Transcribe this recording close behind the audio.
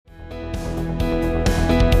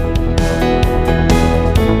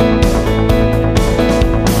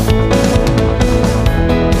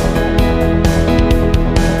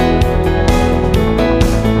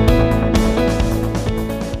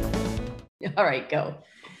All right, go.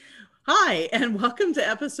 Hi, and welcome to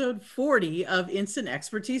episode 40 of Instant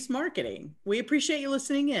Expertise Marketing. We appreciate you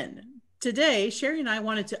listening in. Today, Sherry and I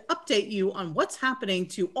wanted to update you on what's happening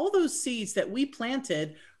to all those seeds that we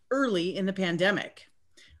planted early in the pandemic.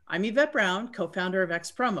 I'm Yvette Brown, co-founder of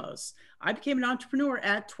X Promos. I became an entrepreneur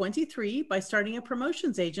at 23 by starting a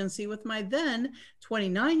promotions agency with my then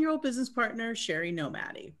 29-year-old business partner, Sherry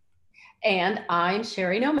Nomadi. And I'm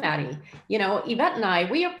Sherry Nomadi. You know, Yvette and I,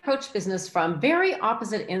 we approach business from very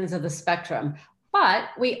opposite ends of the spectrum, but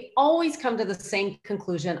we always come to the same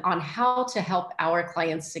conclusion on how to help our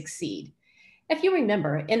clients succeed. If you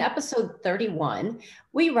remember, in episode 31,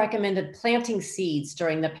 we recommended planting seeds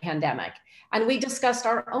during the pandemic, and we discussed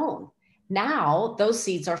our own. Now, those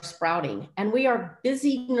seeds are sprouting, and we are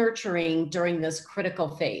busy nurturing during this critical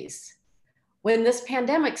phase. When this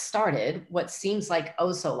pandemic started, what seems like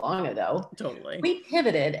oh so long ago, Totally. we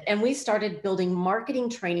pivoted and we started building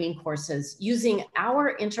marketing training courses using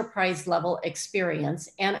our enterprise level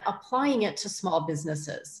experience and applying it to small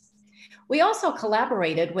businesses. We also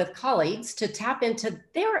collaborated with colleagues to tap into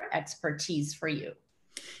their expertise for you.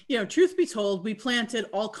 You know, truth be told, we planted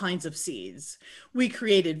all kinds of seeds. We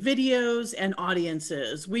created videos and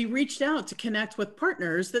audiences. We reached out to connect with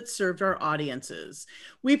partners that served our audiences.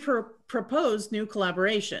 We proposed new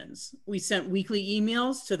collaborations. We sent weekly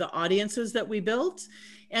emails to the audiences that we built.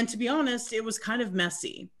 And to be honest, it was kind of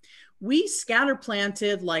messy. We scatter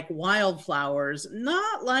planted like wildflowers,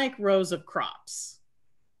 not like rows of crops.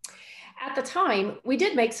 At the time, we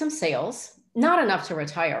did make some sales, not enough to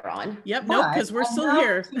retire on. Yep, nope, because we're still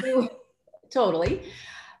here. Totally.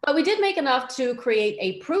 But we did make enough to create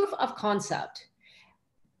a proof of concept,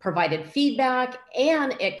 provided feedback,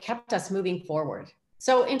 and it kept us moving forward.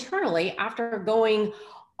 So internally, after going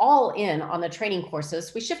all in on the training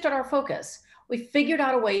courses, we shifted our focus. We figured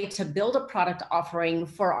out a way to build a product offering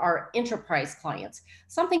for our enterprise clients,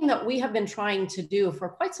 something that we have been trying to do for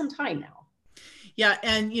quite some time now. Yeah.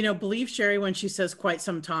 And, you know, believe Sherry when she says quite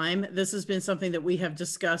some time, this has been something that we have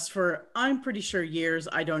discussed for, I'm pretty sure years.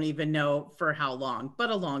 I don't even know for how long, but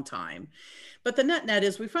a long time. But the net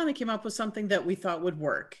is we finally came up with something that we thought would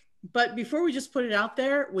work. But before we just put it out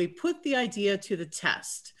there, we put the idea to the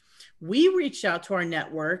test. We reached out to our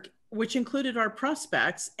network, which included our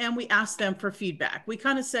prospects, and we asked them for feedback. We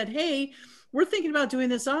kind of said, hey, we're thinking about doing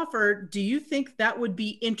this offer. Do you think that would be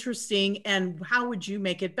interesting? And how would you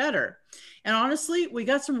make it better? And honestly, we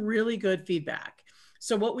got some really good feedback.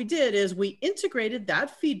 So what we did is we integrated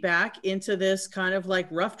that feedback into this kind of like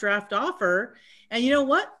rough draft offer. And you know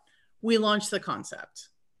what? We launched the concept.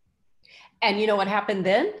 And you know what happened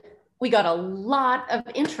then? We got a lot of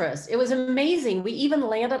interest. It was amazing. We even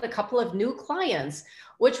landed a couple of new clients,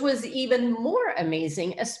 which was even more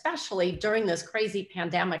amazing, especially during this crazy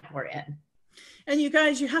pandemic we're in. And you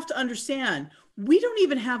guys, you have to understand, we don't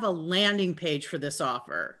even have a landing page for this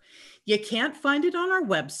offer. You can't find it on our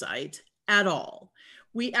website at all.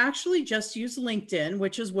 We actually just use LinkedIn,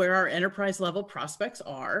 which is where our enterprise level prospects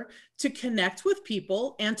are, to connect with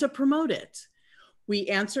people and to promote it. We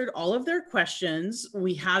answered all of their questions.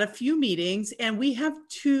 We had a few meetings, and we have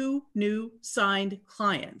 2 new signed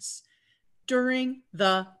clients during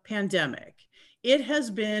the pandemic. It has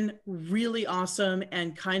been really awesome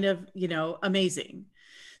and kind of, you know, amazing.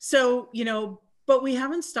 So, you know, but we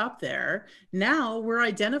haven't stopped there. Now we're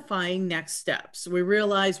identifying next steps. We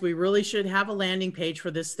realize we really should have a landing page for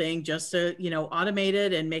this thing just to, you know, automate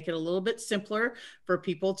it and make it a little bit simpler for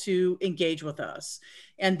people to engage with us.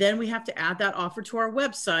 And then we have to add that offer to our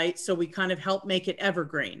website so we kind of help make it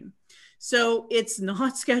evergreen. So it's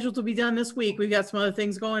not scheduled to be done this week. We've got some other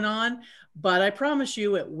things going on, but I promise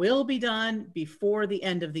you it will be done before the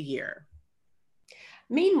end of the year.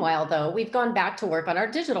 Meanwhile, though, we've gone back to work on our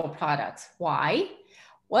digital products. Why?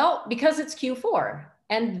 Well, because it's Q4.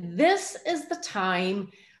 And this is the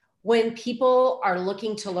time when people are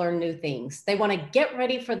looking to learn new things. They want to get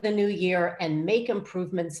ready for the new year and make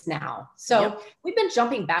improvements now. So we've been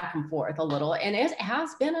jumping back and forth a little, and it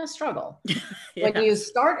has been a struggle. When you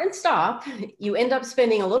start and stop, you end up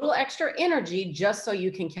spending a little extra energy just so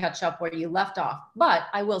you can catch up where you left off. But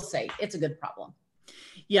I will say it's a good problem.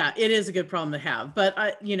 Yeah, it is a good problem to have.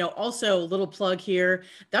 But, you know, also a little plug here.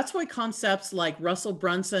 That's why concepts like Russell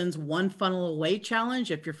Brunson's One Funnel Away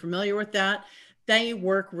Challenge, if you're familiar with that, they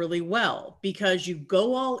work really well because you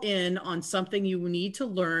go all in on something you need to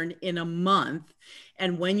learn in a month.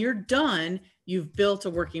 And when you're done, you've built a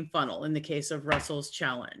working funnel in the case of Russell's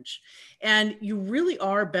challenge. And you really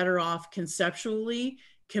are better off conceptually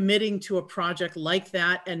committing to a project like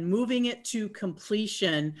that and moving it to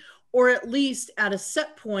completion or at least at a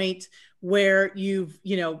set point where you've,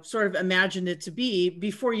 sort of imagined it to be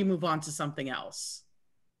before you move on to something else?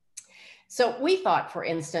 So we thought, for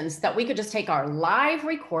instance, that we could just take our live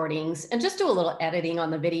recordings and just do a little editing on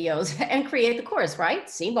the videos and create the course, right?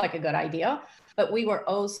 Seemed like a good idea, but we were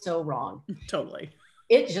oh so wrong. Totally.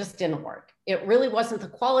 It just didn't work. It really wasn't the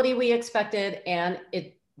quality we expected, and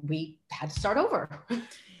we had to start over.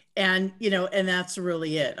 And, and that's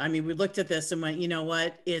really it. I mean, we looked at this and went, you know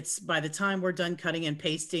what, it's by the time we're done cutting and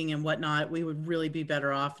pasting and whatnot, we would really be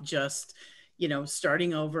better off just,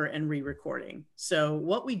 starting over and re-recording. So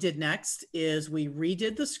what we did next is we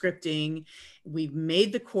redid the scripting. We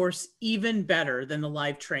made the course even better than the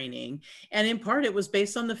live training. And in part, it was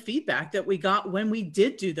based on the feedback that we got when we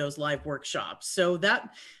did do those live workshops. So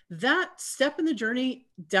that step in the journey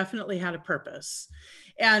definitely had a purpose.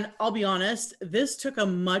 And I'll be honest, this took a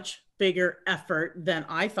much bigger effort than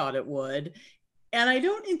I thought it would. And I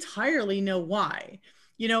don't entirely know why.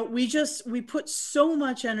 We put so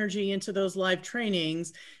much energy into those live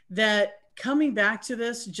trainings that coming back to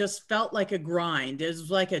this just felt like a grind. It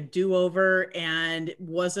was like a do-over and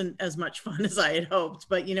wasn't as much fun as I had hoped.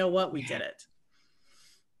 But you know what? We did it.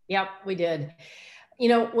 Yep, we did.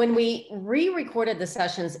 When we re-recorded the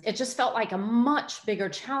sessions, it just felt like a much bigger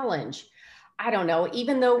challenge. I don't know,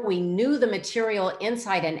 even though we knew the material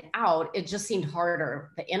inside and out, it just seemed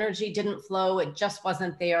harder. The energy didn't flow. It just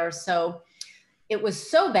wasn't there. So it was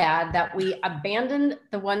so bad that we abandoned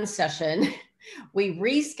the one session. We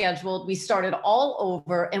rescheduled, we started all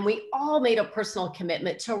over, and we all made a personal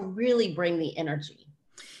commitment to really bring the energy.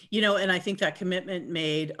 And I think that commitment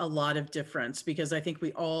made a lot of difference, because I think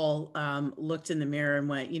we all looked in the mirror and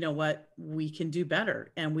went, you know what, we can do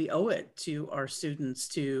better, and we owe it to our students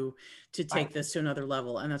to take this to another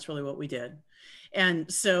level. And that's really what we did.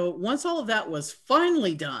 And so once all of that was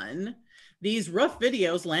finally done, these rough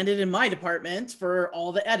videos landed in my department for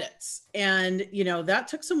all the edits. And, that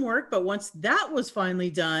took some work, but once that was finally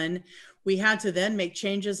done, we had to then make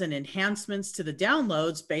changes and enhancements to the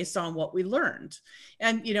downloads based on what we learned.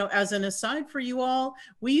 And, as an aside for you all,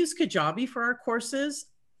 we use Kajabi for our courses.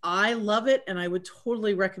 I love it, and I would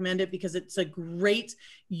totally recommend it because it's a great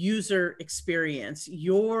user experience.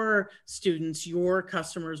 Your students, your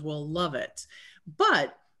customers will love it.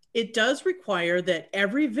 But it does require that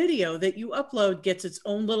every video that you upload gets its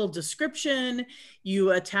own little description.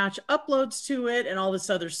 You attach uploads to it and all this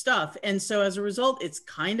other stuff. And so as a result, it's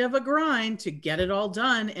kind of a grind to get it all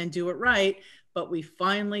done and do it right. But we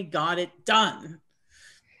finally got it done.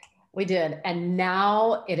 We did. And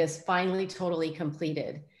now it is finally totally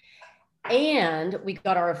completed. And we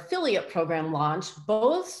got our affiliate program launched,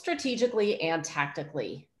 both strategically and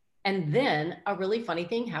tactically. And then a really funny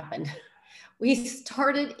thing happened. We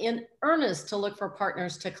started in earnest to look for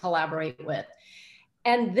partners to collaborate with.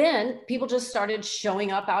 And then people just started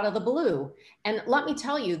showing up out of the blue. And let me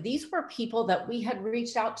tell you, these were people that we had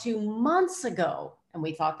reached out to months ago, and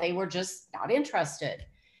we thought they were just not interested.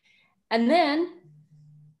 And then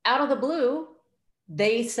out of the blue,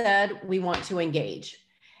 they said, we want to engage.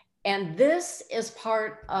 And this is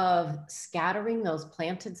part of scattering those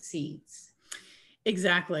planted seeds.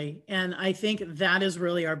 Exactly. And I think that is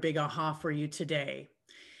really our big aha for you today.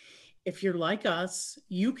 If you're like us,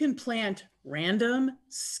 you can plant random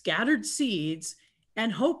scattered seeds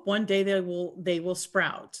and hope one day they will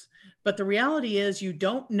sprout. But the reality is you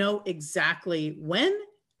don't know exactly when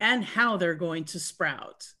and how they're going to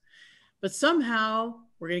sprout. But somehow,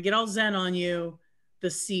 we're going to get all zen on you,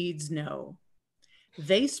 the seeds know.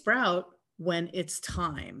 They sprout when it's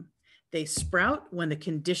time. They sprout when the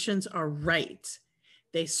conditions are right.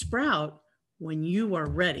 They sprout when you are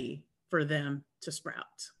ready for them to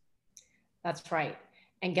sprout. That's right.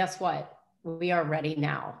 And guess what? We are ready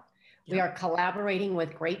now. Yep. We are collaborating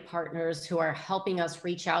with great partners who are helping us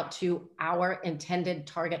reach out to our intended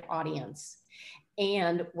target audience.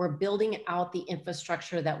 And we're building out the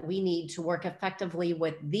infrastructure that we need to work effectively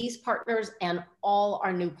with these partners and all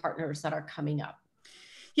our new partners that are coming up.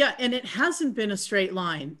 Yeah, and it hasn't been a straight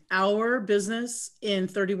line. Our business in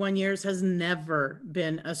 31 years has never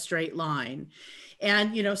been a straight line.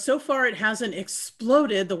 And, so far it hasn't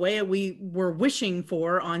exploded the way we were wishing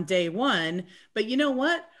for on day one. But you know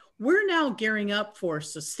what? We're now gearing up for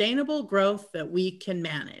sustainable growth that we can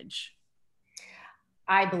manage.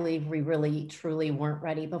 I believe we really, truly weren't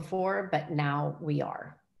ready before, but now we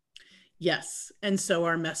are. Yes. And so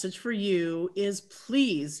our message for you is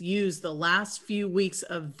please use the last few weeks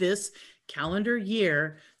of this calendar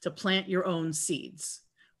year to plant your own seeds,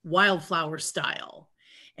 wildflower style,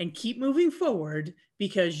 and keep moving forward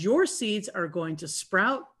because your seeds are going to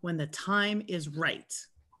sprout when the time is right.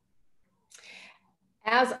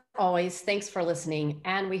 As always, thanks for listening,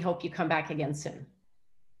 and we hope you come back again soon.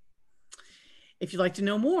 If you'd like to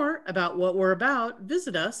know more about what we're about,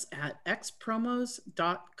 visit us at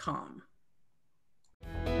xpromos.com.